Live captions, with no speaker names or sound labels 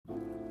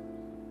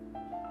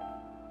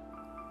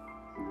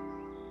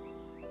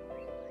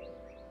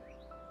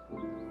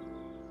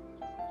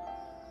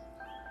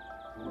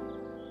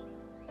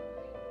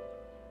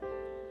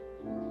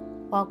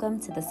Welcome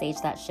to the Sage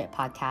That Shit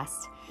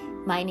podcast.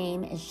 My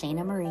name is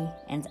Shayna Marie,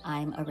 and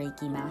I'm a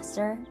Reiki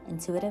master,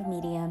 intuitive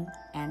medium,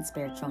 and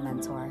spiritual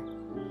mentor.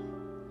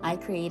 I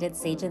created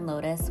Sage and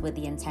Lotus with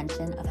the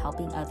intention of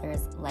helping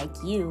others like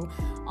you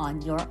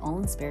on your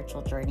own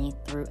spiritual journey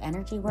through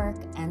energy work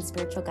and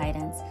spiritual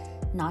guidance,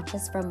 not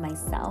just from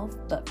myself,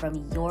 but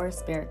from your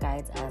spirit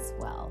guides as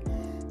well.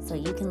 So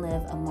you can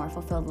live a more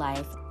fulfilled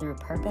life through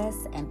purpose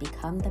and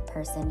become the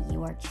person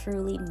you are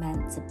truly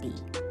meant to be.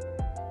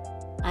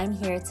 I'm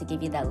here to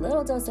give you that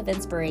little dose of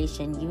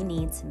inspiration you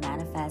need to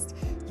manifest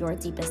your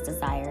deepest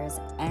desires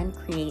and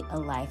create a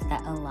life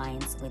that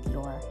aligns with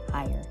your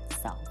higher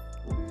self.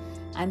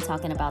 I'm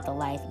talking about the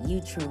life you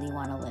truly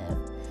want to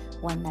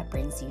live, one that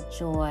brings you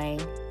joy,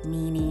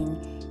 meaning,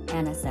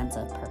 and a sense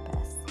of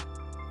purpose.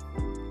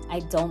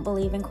 I don't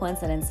believe in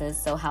coincidences,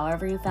 so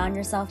however you found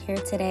yourself here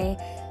today,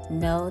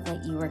 know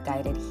that you were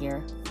guided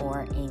here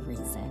for a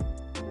reason.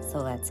 So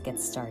let's get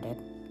started.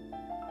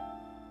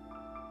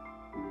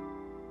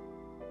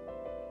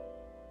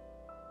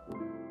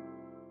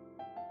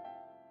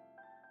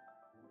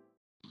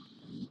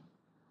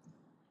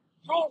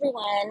 Hi,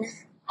 everyone.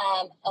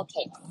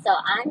 Okay, so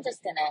I'm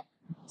just going to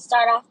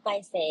start off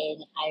by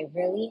saying I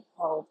really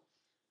hope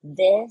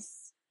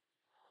this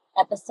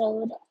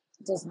episode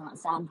does not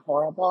sound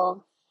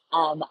horrible.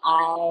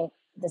 I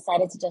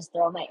decided to just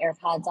throw my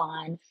AirPods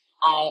on.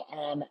 I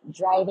am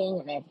driving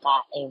and I've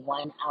got a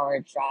 1-hour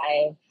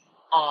drive.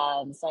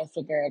 So I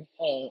figured,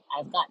 hey,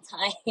 I've got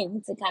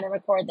time to kind of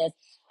record this.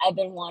 I've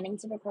been wanting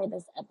to record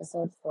this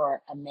episode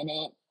for a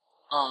minute.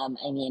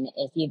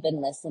 If you've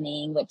been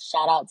listening, which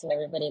shout out to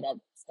everybody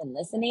that's been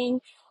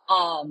listening.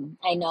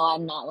 I know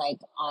I'm not like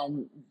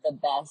on the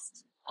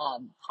best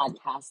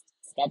podcast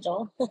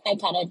schedule. I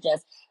kind of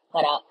just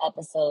put out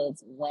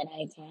episodes when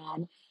I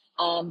can.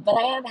 But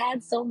I have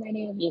had so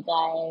many of you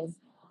guys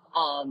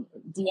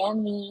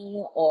DM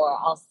me, or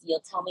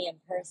you'll tell me in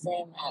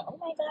person that, oh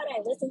my God,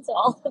 I listened to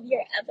all of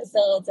your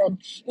episodes. And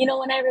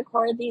when I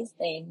record these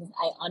things,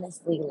 I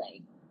honestly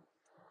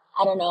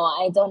I don't know.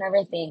 I don't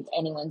ever think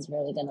anyone's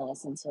really going to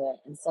listen to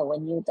it. And so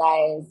when you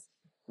guys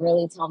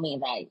really tell me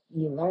that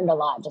you learned a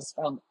lot just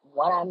from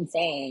what I'm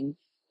saying,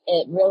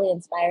 it really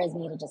inspires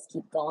me to just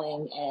keep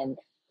going. And,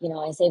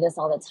 I say this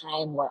all the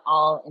time, we're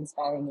all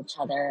inspiring each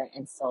other.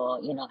 And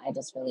so, I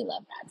just really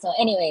love that. So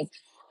anyways,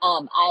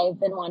 I've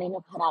been wanting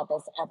to put out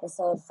this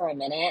episode for a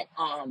minute.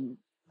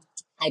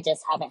 I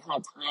just haven't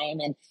had time.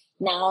 And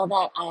now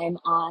that I'm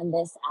on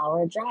this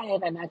hour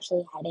drive, I'm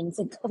actually heading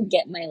to go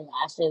get my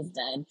lashes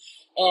done.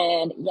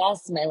 And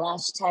yes, my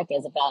lash tech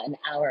is about an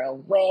hour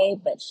away,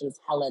 but she's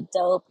hella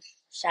dope.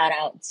 Shout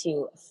out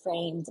to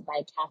Framed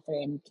by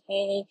Catherine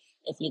K.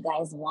 If you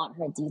guys want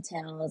her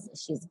details,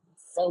 she's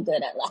so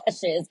good at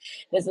lashes.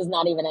 This is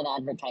not even an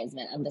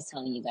advertisement. I'm just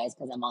telling you guys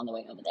because I'm on the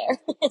way over there.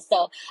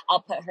 So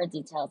I'll put her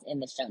details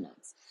in the show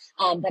notes.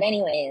 But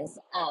anyways,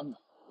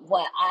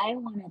 what I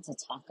wanted to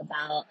talk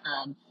about,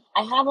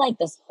 I have like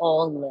this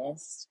whole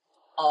list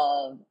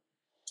of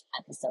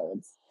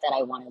episodes that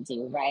I want to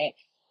do, right?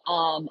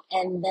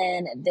 And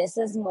then this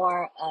is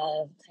more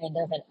of kind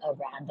of a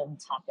random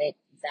topic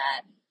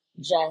that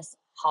just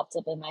popped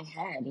up in my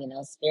head,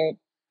 Spirit.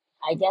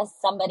 I guess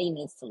somebody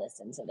needs to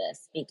listen to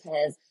this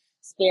because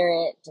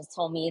Spirit just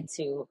told me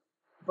to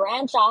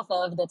branch off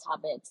of the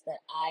topics that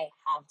I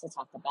have to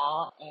talk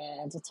about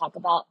and to talk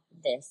about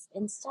this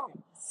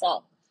instead.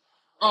 So,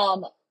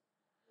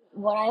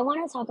 what I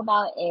want to talk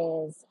about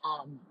is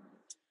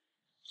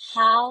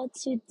how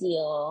to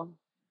deal.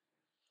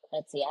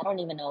 Let's see, I don't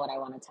even know what I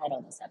want to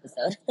title this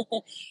episode.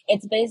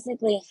 It's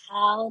basically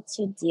how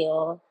to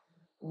deal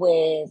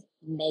with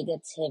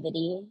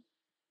negativity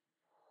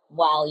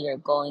while you're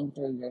going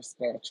through your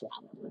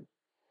spirituality,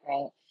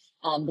 right?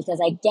 Because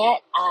I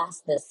get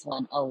asked this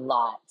one a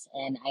lot,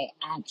 and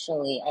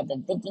I've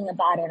been thinking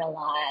about it a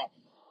lot,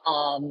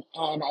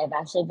 and I've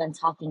actually been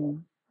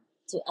talking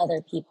to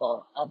other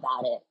people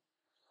about it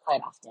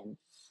quite often.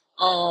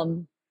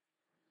 When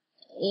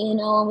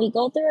we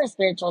go through our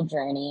spiritual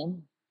journey,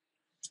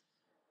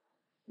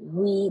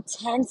 we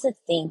tend to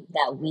think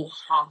that we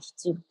have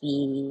to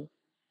be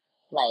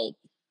like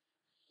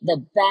the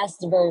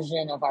best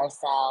version of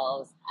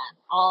ourselves at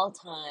all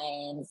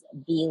times,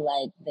 be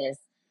like this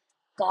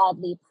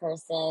godly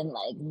person,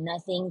 like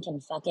nothing can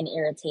fucking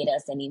irritate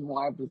us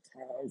anymore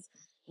because,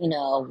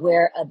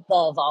 we're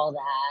above all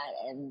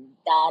that. And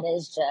that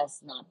is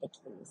just not the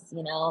case,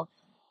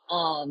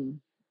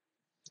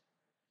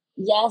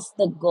 yes,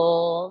 the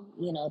goal,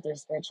 through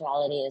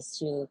spirituality is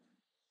to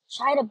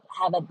try to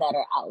have a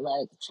better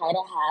outlook, try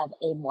to have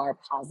a more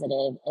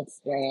positive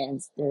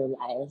experience through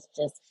life,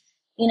 just,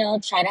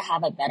 try to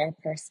have a better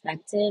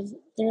perspective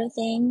through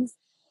things.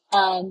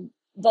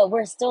 But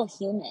we're still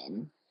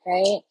human,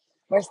 right?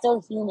 We're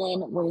still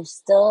human. We're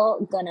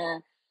still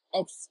gonna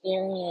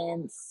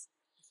experience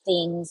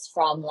things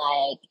from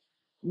like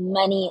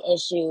money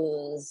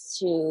issues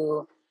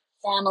to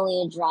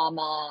family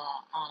drama,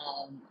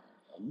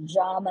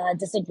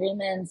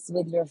 disagreements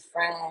with your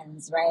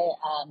friends, right?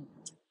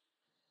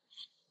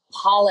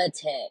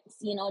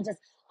 Politics, just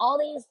all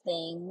these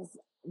things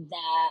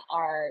that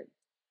are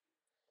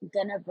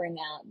gonna bring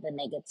out the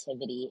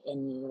negativity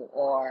in you,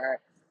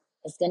 or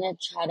it's gonna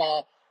try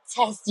to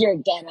test your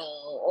ghetto,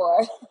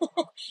 or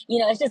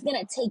it's just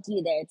gonna take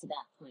you there to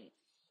that point.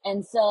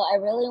 And so I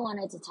really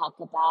wanted to talk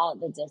about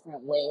the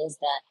different ways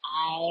that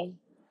I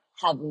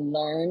have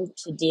learned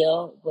to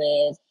deal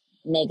with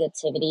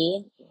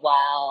negativity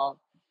while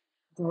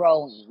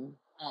growing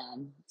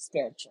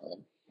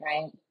spiritually,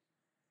 right?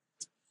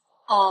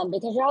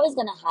 Because you're always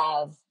gonna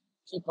have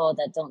people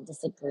that don't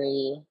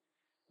disagree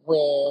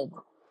with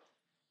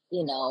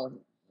you know,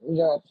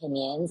 your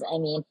opinions. I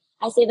mean,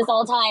 I say this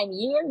all the time.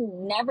 You're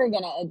never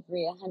going to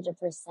agree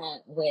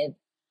 100% with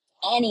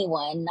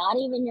anyone, not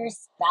even your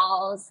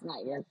spouse,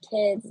 not your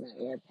kids, not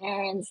your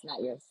parents,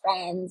 not your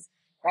friends,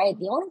 right?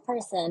 The only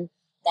person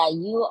that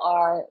you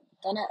are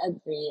going to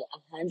agree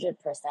 100%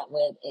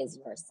 with is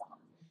yourself.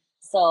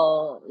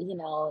 So,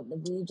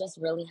 we just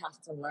really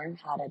have to learn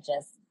how to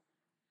just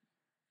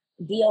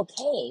be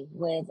okay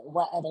with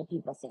what other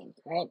people think,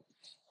 right?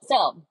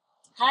 So,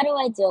 how do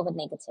I deal with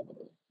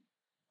negativity?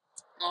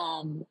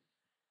 Um,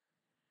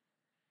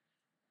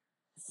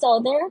 So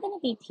there are going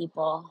to be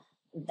people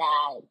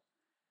that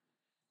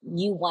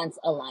you once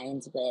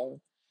aligned with,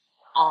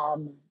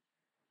 um,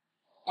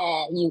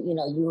 and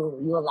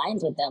you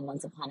aligned with them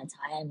once upon a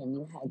time, and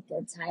you had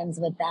good times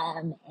with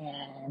them,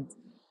 and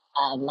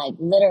like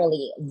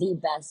literally the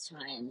best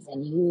times.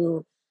 And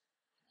you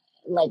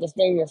like if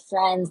they're your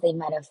friends, they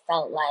might have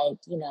felt like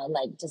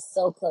like just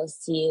so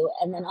close to you,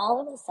 and then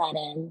all of a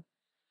sudden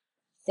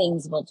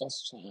things will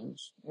just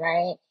change,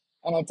 right?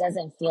 And it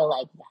doesn't feel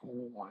like that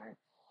anymore.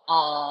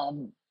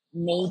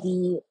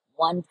 Maybe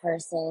one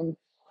person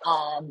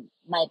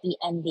might be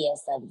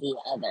envious of the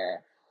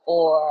other,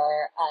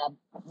 or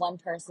one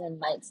person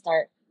might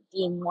start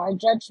being more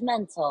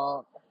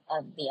judgmental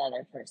of the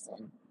other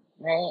person,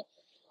 right?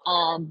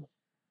 Um,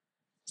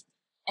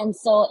 and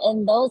so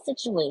in those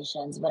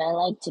situations, what I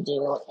like to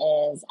do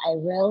is I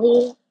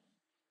really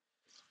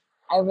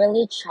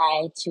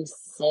try to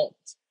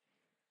sit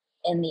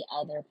in the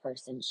other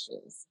person's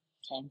shoes.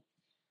 Okay.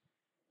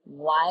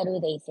 Why do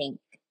they think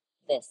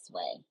this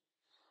way?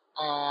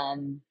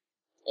 Um,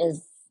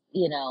 is,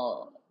 you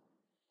know,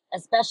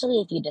 especially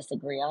if you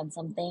disagree on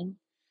something,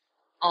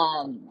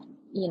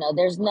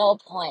 there's no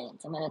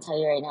point. I'm going to tell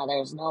you right now,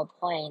 there's no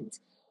point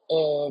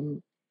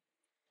in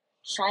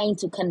trying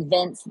to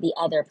convince the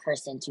other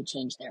person to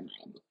change their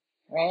mind,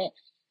 right?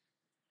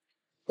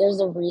 There's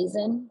a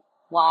reason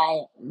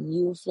why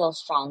you feel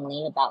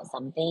strongly about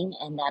something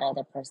and that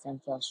other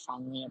person feels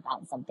strongly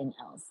about something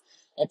else.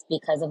 It's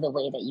because of the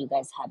way that you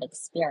guys have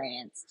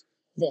experienced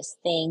this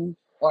thing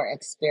or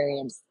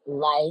experienced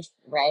life,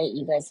 right?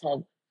 You guys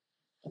have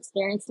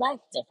experienced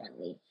life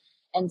differently.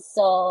 And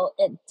so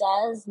it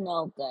does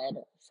no good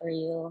for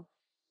you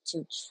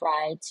to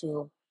try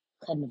to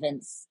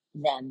convince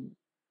them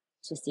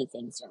to see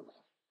things your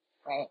way,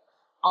 right?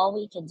 All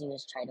we can do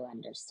is try to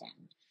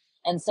understand.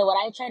 And so what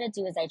I try to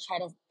do is I try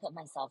to put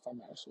myself in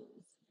their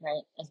shoes,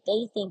 right? If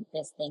they think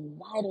this thing,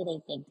 why do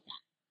they think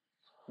that?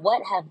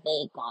 What have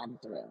they gone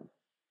through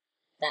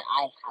that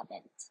I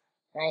haven't,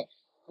 right?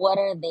 What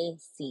are they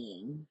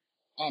seeing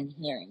and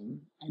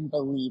hearing and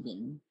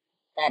believing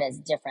that is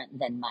different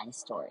than my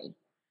story,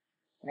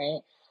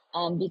 right?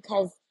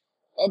 Because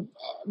it,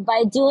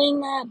 by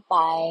doing that,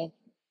 by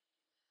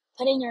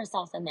putting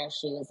yourself in their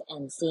shoes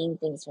and seeing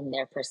things from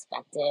their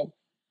perspective,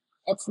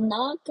 it's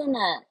not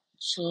gonna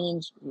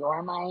change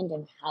your mind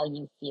and how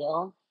you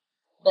feel,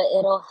 but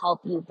it'll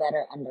help you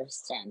better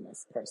understand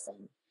this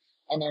person.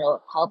 And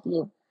it'll help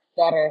you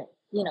better,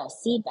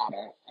 see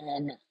better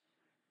and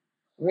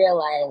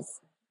realize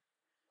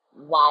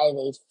why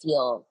they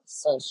feel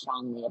so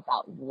strongly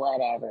about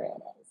whatever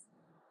it is,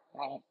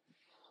 right?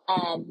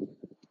 Um,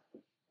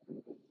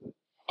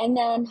 and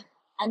then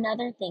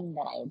another thing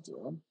that I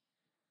do,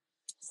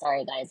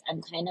 sorry guys,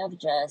 I'm kind of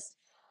just,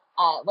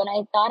 when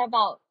I thought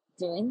about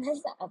doing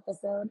this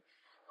episode,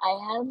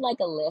 I have like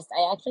a list.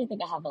 I actually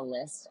think I have a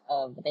list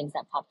of things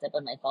that popped up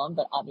on my phone,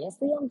 but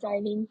obviously I'm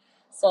driving.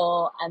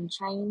 So I'm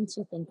trying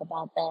to think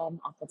about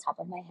them off the top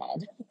of my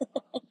head.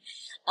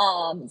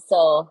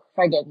 So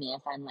forgive me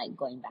if I'm like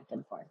going back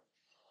and forth.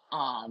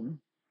 Um,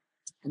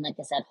 and like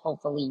I said,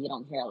 hopefully you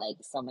don't hear like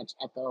so much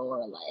echo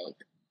or like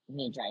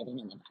me driving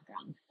in the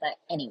background. But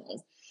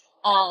anyways,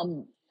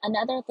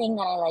 another thing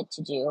that I like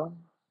to do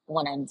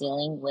when I'm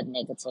dealing with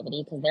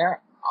negativity, because there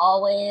are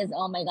always,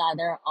 oh my God,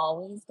 there are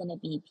always going to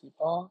be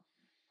people,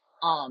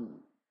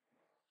 um,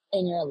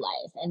 in your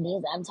life. And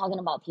these, I'm talking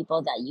about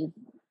people that you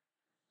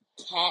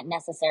can't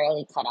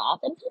necessarily cut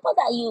off and people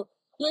that you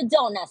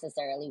don't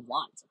necessarily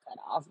want to cut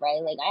off,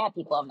 right? Like I have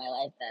people in my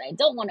life that I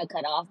don't want to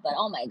cut off, but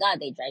oh my God,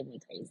 they drive me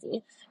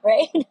crazy,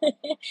 right?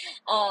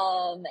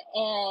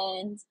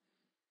 And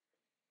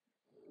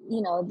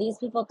these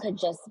people could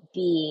just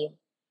be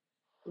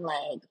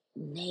like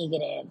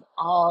negative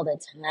all the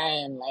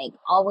time, like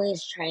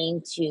always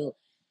trying to,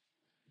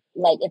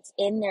 like, it's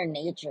in their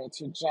nature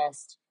to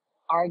just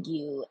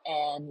argue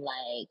and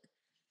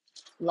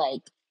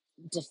like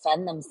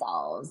defend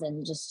themselves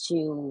and just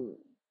to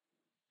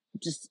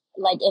just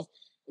like if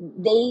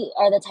they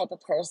are the type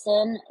of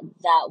person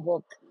that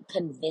will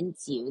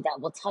convince you, that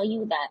will tell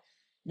you that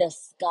the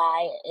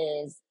sky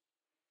is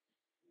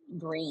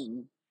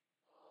green,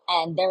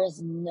 and there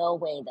is no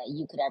way that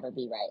you could ever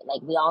be right.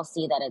 Like we all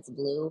see that it's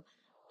blue,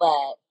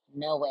 but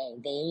no way.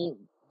 They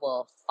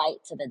will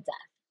fight to the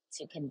death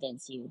to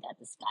convince you that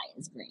the sky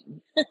is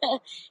green.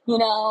 You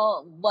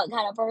know what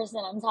kind of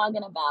person I'm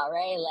talking about,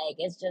 right? Like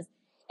it's just,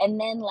 and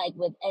then like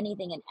with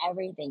anything and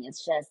everything,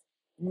 it's just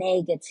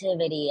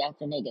negativity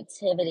after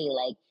negativity.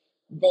 Like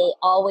they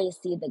always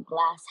see the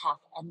glass half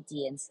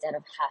empty instead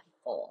of half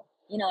full.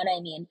 You know what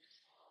I mean?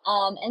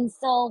 And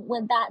so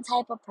with that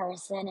type of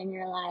person in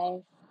your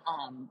life,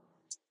 um,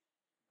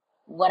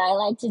 what I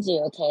like to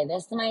do, okay,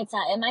 this might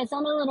sound, it might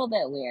sound a little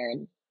bit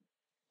weird,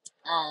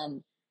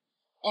 um,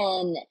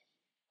 and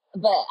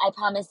but I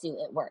promise you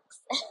it works.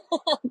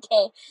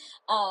 Okay.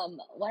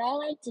 What I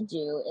like to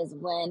do is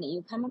when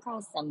you come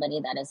across somebody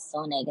that is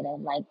so negative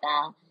like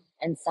that,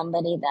 and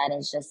somebody that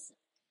is just,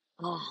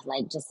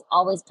 like just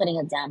always putting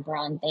a damper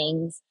on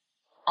things,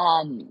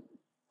 um,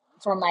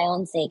 for my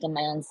own sake and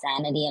my own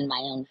sanity and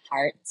my own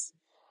heart,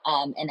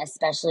 and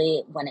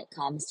especially when it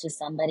comes to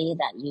somebody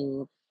that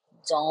you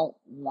don't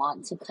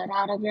want to cut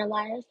out of your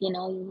life, you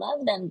know, you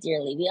love them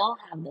dearly. We all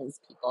have those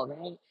people,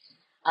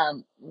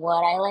 right?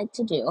 What I like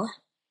to do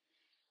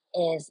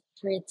is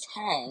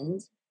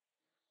pretend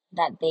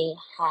that they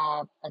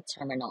have a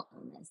terminal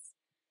illness,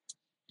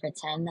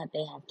 pretend that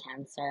they have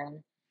cancer,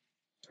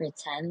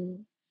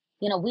 pretend,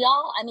 you know, we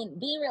all, I mean,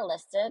 be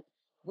realistic.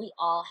 We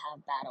all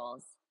have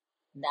battles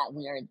that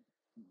we are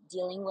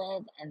dealing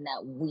with and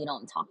that we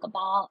don't talk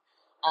about,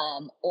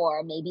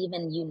 or maybe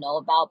even you know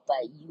about,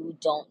 but you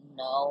don't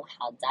know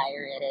how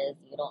dire it is.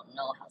 You don't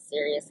know how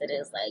serious it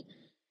is. Like,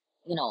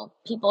 you know,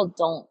 people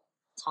don't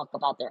talk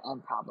about their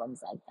own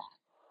problems like that.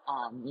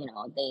 You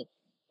know,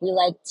 we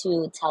like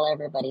to tell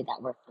everybody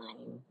that we're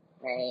fine,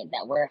 right?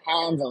 That we're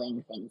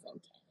handling things okay.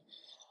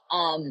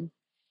 Um,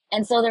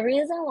 and so the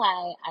reason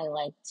why I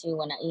like to,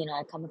 when I, you know,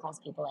 I come across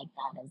people like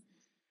that is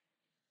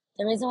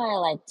the reason why I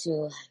like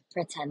to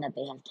pretend that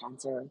they have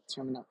cancer or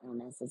terminal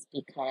illness is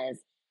because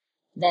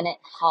then it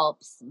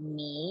helps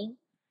me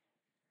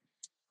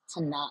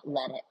to not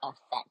let it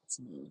affect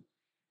me,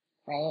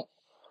 right?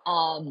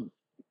 Um,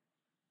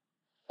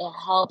 it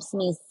helps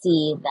me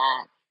see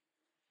that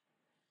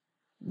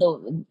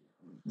the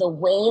the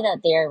way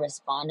that they're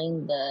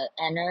responding, the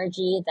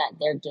energy that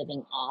they're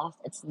giving off,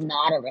 it's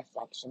not a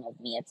reflection of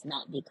me. It's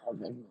not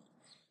because of me.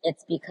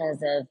 It's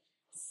because of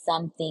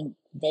something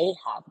they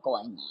have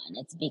going on.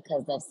 It's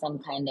because of some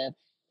kind of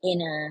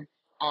inner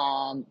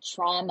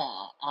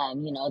trauma,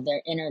 you know,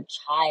 their inner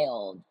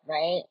child,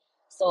 right?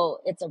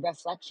 So it's a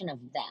reflection of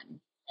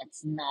them.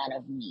 It's not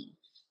of me.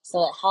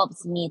 So it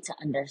helps me to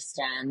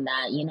understand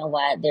that, you know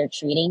what, they're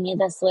treating me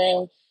this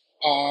way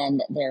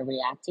and they're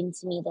reacting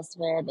to me this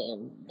way,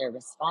 they're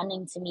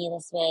responding to me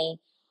this way,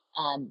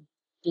 um,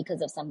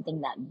 because of something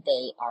that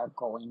they are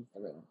going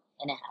through,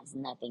 and it has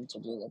nothing to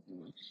do with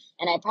me.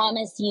 And I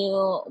promise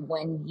you,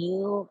 when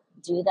you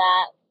do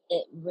that,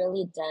 it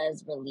really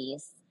does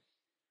release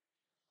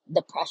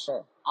the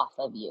pressure off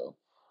of you.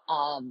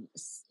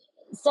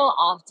 So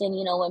often,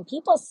 you know, when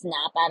people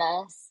snap at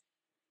us,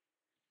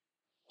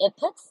 it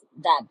puts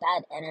that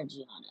bad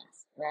energy on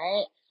us,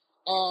 right?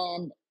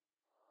 And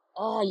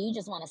oh, you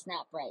just want to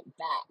snap right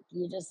back.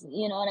 You just,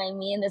 you know what I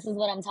mean? This is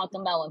what I'm talking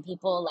about when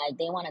people like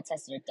they want to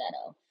test your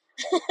ghetto.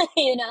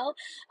 You know?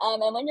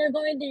 And when you're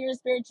going through your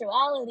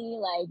spirituality,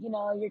 like, you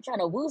know, you're trying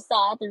to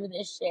woo-saw through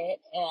this shit.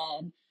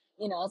 And,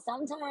 you know,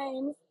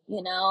 sometimes,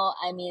 you know,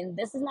 I mean,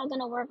 this is not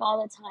going to work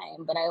all the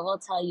time, but I will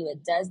tell you,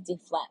 it does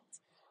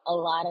deflect a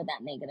lot of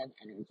that negative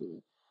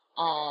energy.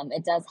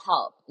 It does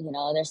help. You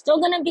know, there's still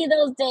going to be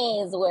those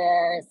days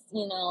where,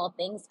 you know,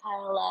 things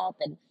pile up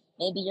and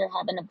maybe you're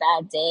having a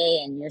bad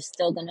day and you're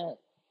still going to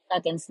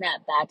fucking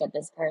snap back at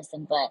this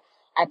person. But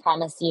I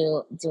promise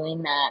you,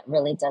 doing that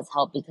really does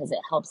help because it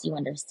helps you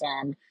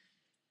understand,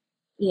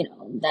 you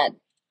know, that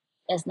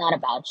it's not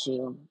about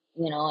you.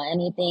 You know,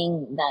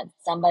 anything that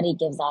somebody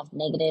gives off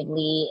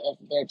negatively, if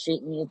they're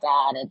treating you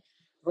bad, it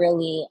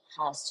really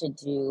has to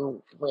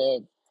do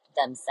with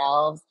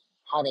themselves,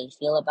 how they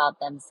feel about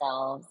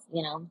themselves,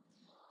 you know.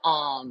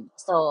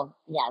 So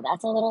yeah,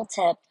 that's a little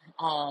tip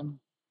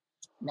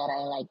that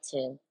I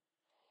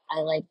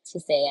like to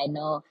say. I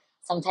know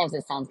sometimes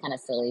it sounds kind of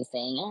silly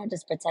saying, "Oh,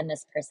 just pretend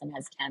this person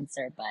has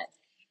cancer," but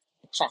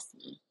trust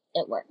me,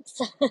 it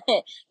works.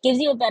 It gives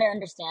you a better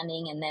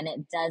understanding, and then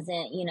it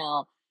doesn't, you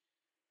know,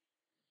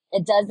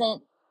 it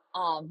doesn't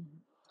um,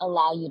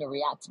 allow you to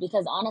react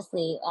because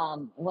honestly,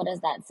 what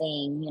is that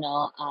saying? You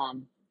know,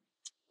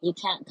 you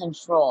can't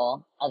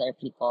control other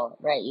people,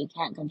 right? You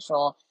can't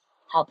control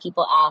how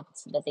people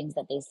act, the things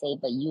that they say,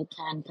 but you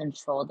can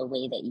control the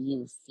way that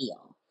you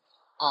feel.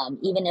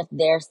 Even if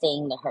they're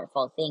saying the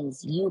hurtful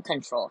things, you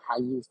control how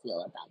you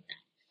feel about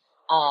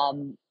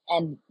that.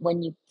 And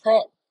when you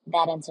put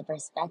that into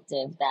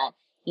perspective, that,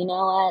 you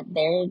know what,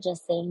 they're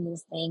just saying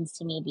these things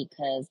to me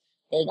because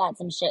they got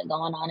some shit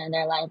going on in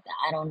their life that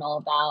I don't know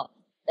about,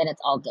 then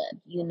it's all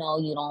good. You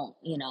don't,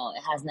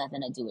 it has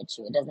nothing to do with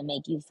you. It doesn't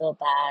make you feel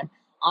bad.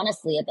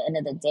 Honestly, at the end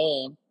of the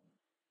day,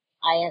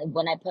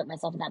 when I put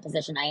myself in that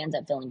position, I end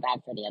up feeling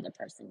bad for the other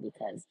person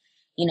because,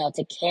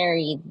 to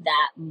carry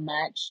that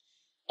much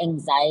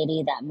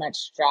anxiety, that much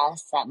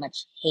stress, that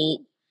much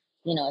hate,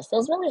 it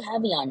feels really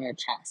heavy on your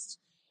chest.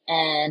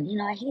 And,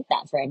 I hate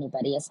that for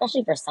anybody,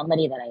 especially for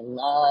somebody that I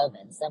love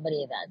and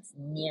somebody that's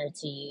near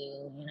to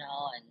you,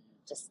 and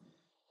just,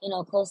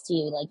 close to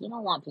you. Like, you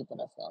don't want people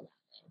to feel that way.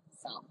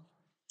 So,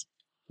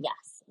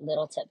 yes,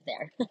 little tip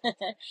there.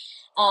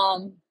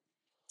 um,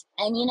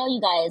 and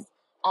you guys,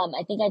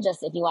 I think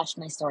if you watched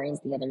my stories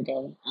the other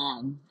day,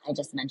 I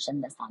just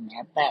mentioned this on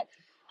there, but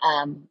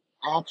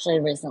I actually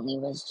recently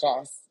was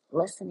just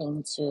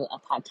listening to a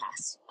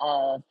podcast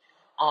of,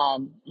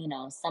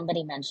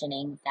 somebody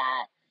mentioning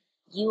that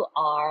you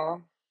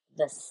are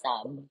the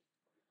sum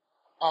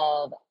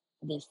of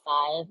the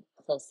five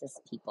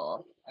closest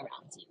people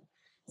around you.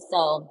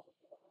 So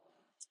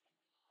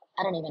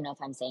I don't even know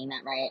if I'm saying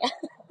that right.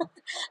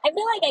 I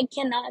feel like I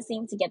cannot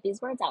seem to get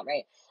these words out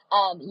right.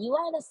 You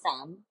are the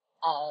sum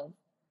of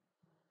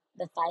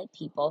the five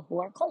people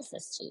who are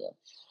closest to you.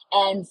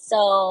 And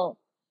so,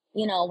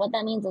 what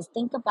that means is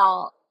think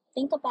about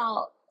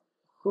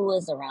who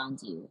is around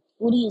you.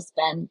 Who do you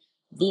spend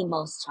the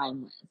most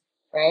time with,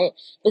 right?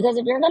 Because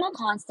if you're going to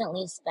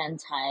constantly spend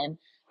time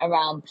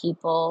around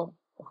people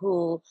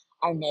who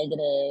are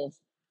negative,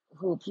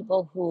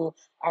 people who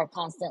are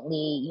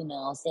constantly,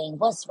 saying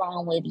what's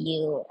wrong with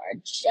you or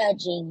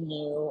judging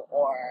you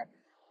or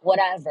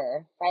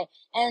whatever, right?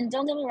 And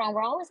don't get me wrong,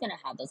 we're always going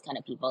to have those kind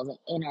of people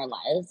in our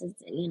lives.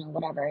 It's,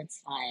 whatever,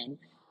 it's fine.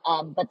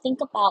 But think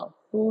about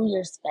who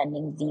you're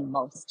spending the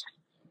most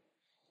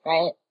time,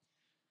 right?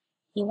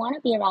 You want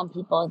to be around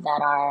people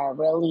that are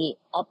really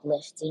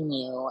uplifting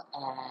you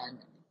and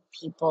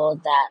people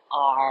that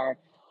are,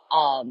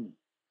 um,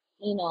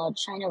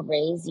 trying to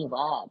raise you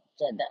up,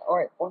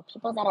 or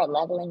people that are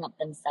leveling up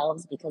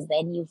themselves because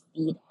then you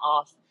feed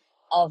off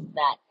of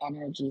that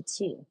energy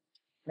too,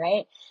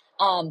 right?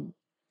 Um,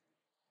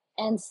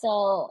 and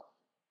so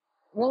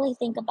really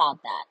think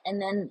about that.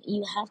 And then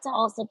you have to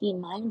also be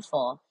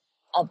mindful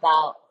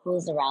about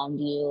who's around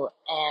you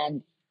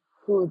and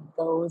who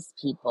those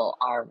people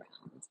are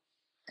around.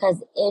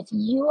 Because if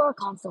you are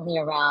constantly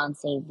around,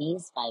 say,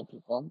 these five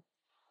people,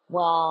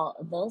 well,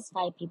 those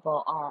five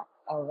people are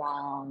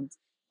around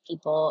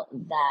people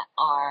that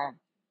are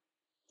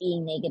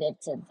being negative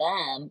to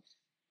them.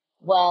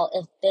 Well,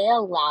 if they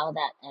allow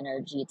that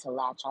energy to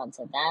latch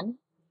onto them,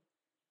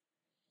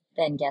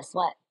 then guess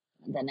what?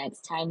 The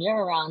next time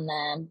you're around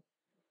them,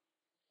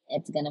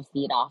 it's going to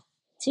feed off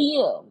to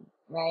you,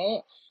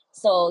 right?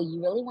 So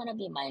you really want to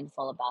be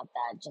mindful about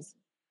that. Just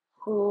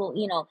who,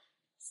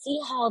 see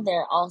how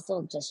they're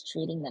also just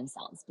treating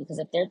themselves. Because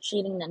if they're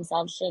treating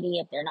themselves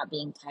shitty, if they're not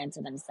being kind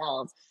to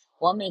themselves,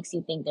 what makes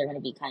you think they're going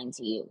to be kind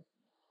to you?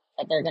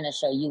 That they're going to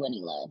show you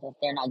any love if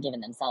they're not giving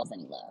themselves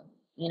any love,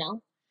 you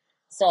know?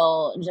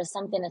 So just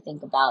something to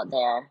think about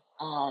there.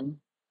 And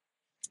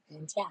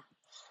yeah.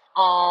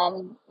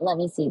 Let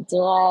me see.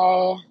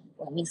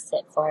 Let me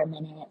sit for a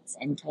minute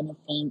and kind of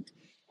think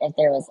if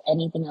there was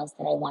anything else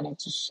that I wanted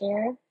to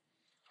share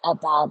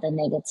about the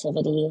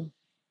negativity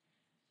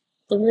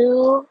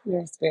through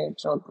your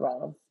spiritual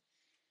growth.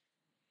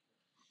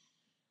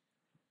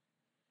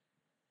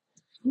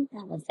 I think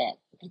that was it.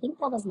 I think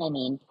that was my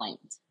main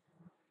point.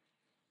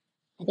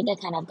 I think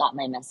I kind of got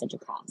my message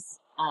across.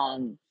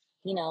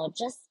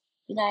 Just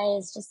you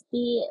guys, just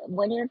be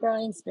when you're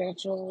growing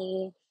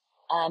spiritually,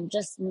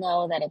 just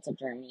know that it's a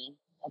journey.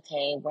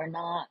 Okay, we're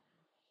not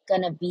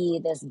gonna be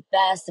this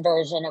best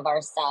version of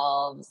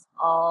ourselves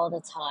all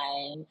the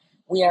time.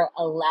 We are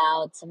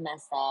allowed to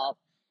mess up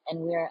and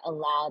we're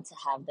allowed to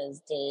have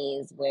those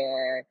days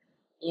where,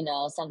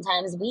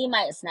 sometimes we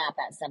might snap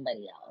at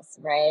somebody else,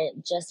 right?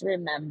 Just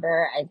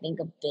remember, I think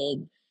a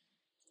big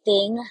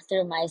thing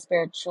through my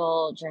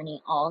spiritual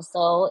journey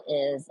also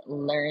is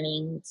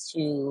learning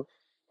to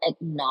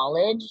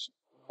acknowledge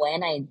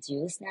when I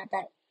do snap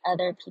at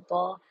other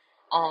people.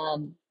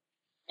 Um,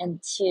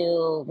 and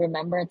to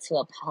remember to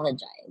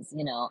apologize.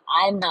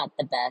 I'm not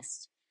the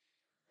best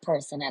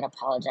person at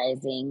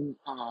apologizing.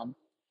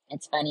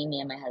 It's funny, me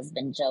and my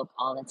husband joke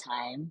all the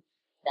time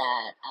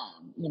that,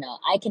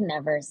 I can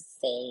never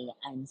say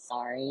I'm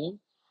sorry.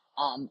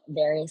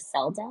 Very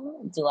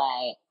seldom do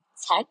I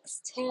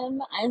text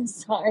him I'm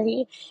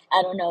sorry.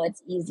 I don't know.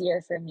 It's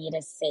easier for me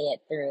to say it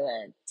through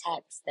a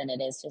text than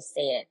it is just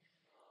say it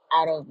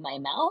out of my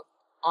mouth.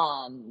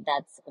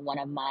 That's one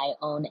of my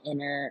own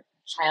inner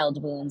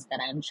child wounds that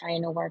I'm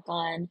trying to work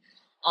on.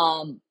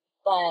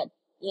 But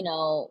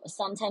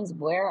sometimes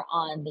we're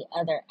on the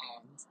other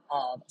end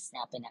of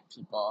snapping at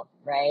people,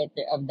 right?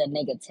 Of the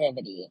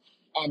negativity,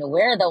 and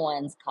we're the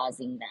ones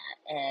causing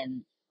that.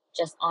 And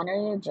just honor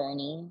your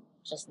journey.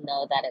 Just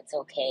know that it's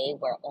okay.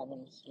 We're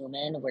only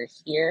human. We're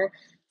here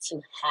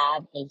to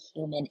have a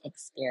human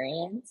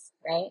experience,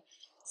 right?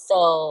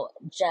 So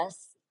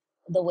just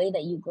the way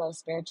that you grow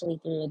spiritually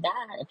through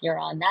that, if you're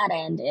on that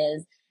end,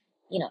 is,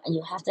 and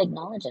you have to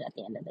acknowledge it at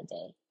the end of the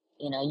day.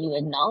 you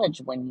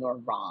acknowledge when you're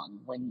wrong,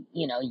 when,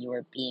 you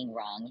were being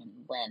wrong, and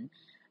when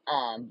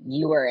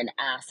you were an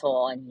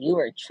asshole and you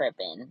were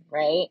tripping,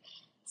 right?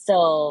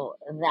 So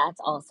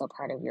that's also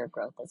part of your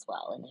growth as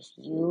well. And if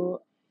you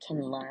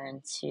can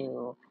learn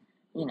to,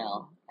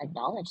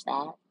 acknowledge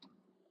that,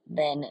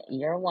 then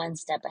you're one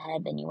step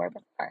ahead than you were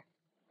before,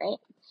 right?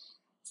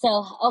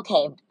 So,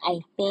 okay,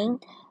 I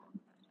think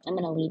I'm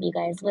going to leave you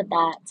guys with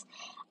that.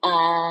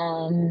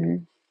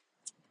 And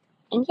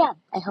yeah,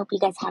 I hope you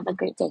guys have a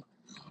great day.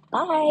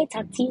 Bye.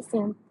 Talk to you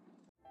soon.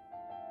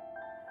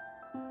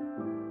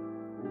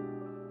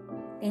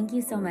 Thank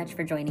you so much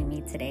for joining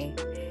me today.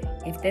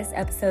 If this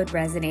episode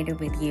resonated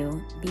with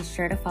you, be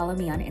sure to follow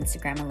me on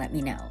Instagram and let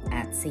me know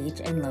at Sage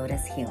and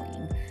Lotus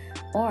Healing.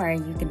 Or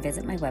you can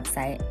visit my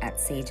website at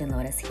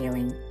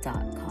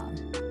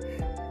sageandlotushealing.com.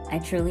 I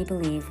truly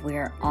believe we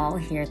are all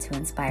here to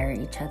inspire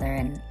each other,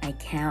 and I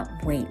can't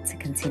wait to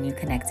continue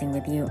connecting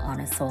with you on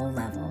a soul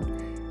level.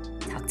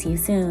 Talk to you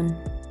soon.